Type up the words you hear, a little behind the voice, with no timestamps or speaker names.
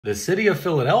The city of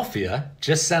Philadelphia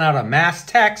just sent out a mass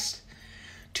text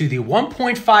to the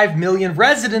 1.5 million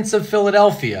residents of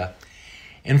Philadelphia,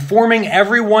 informing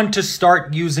everyone to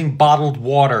start using bottled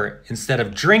water instead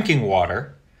of drinking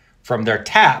water from their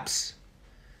taps,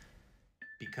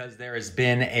 because there has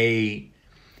been a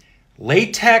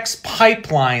latex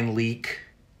pipeline leak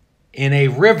in a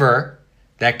river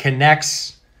that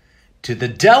connects to the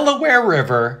Delaware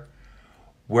River,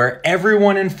 where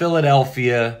everyone in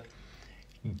Philadelphia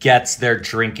gets their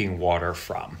drinking water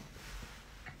from.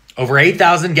 Over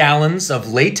 8,000 gallons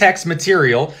of latex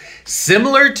material,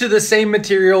 similar to the same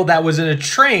material that was in a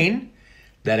train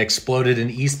that exploded in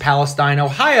East Palestine,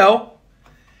 Ohio,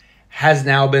 has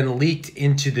now been leaked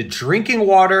into the drinking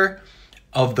water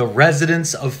of the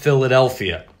residents of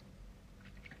Philadelphia.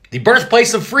 The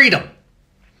birthplace of freedom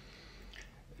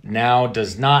now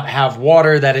does not have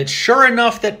water that it's sure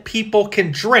enough that people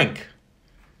can drink.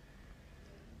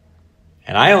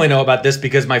 And I only know about this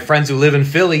because my friends who live in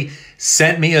Philly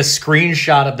sent me a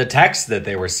screenshot of the text that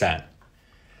they were sent.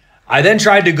 I then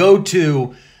tried to go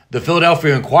to the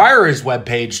Philadelphia Inquirer's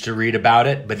webpage to read about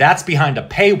it, but that's behind a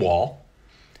paywall.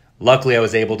 Luckily, I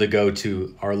was able to go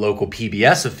to our local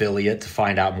PBS affiliate to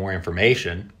find out more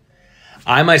information.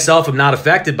 I myself am not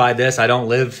affected by this. I don't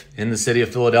live in the city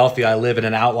of Philadelphia. I live in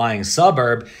an outlying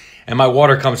suburb, and my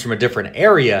water comes from a different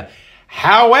area.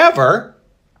 However,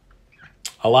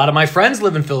 a lot of my friends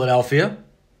live in Philadelphia.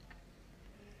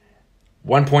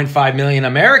 1.5 million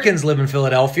Americans live in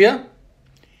Philadelphia,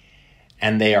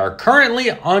 and they are currently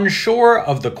unsure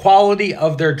of the quality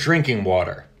of their drinking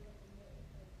water.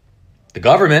 The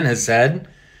government has said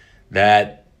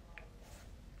that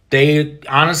they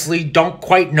honestly don't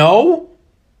quite know,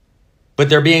 but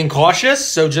they're being cautious.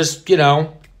 So just, get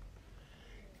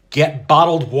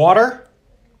bottled water.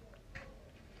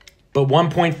 But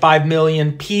 1.5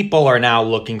 million people are now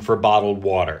looking for bottled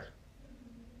water.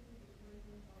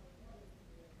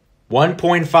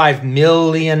 1.5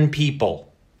 million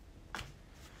people.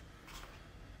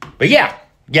 But yeah,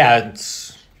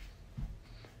 it's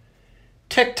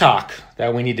TikTok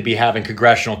that we need to be having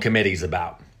congressional committees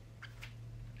about.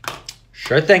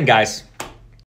 Sure thing, guys.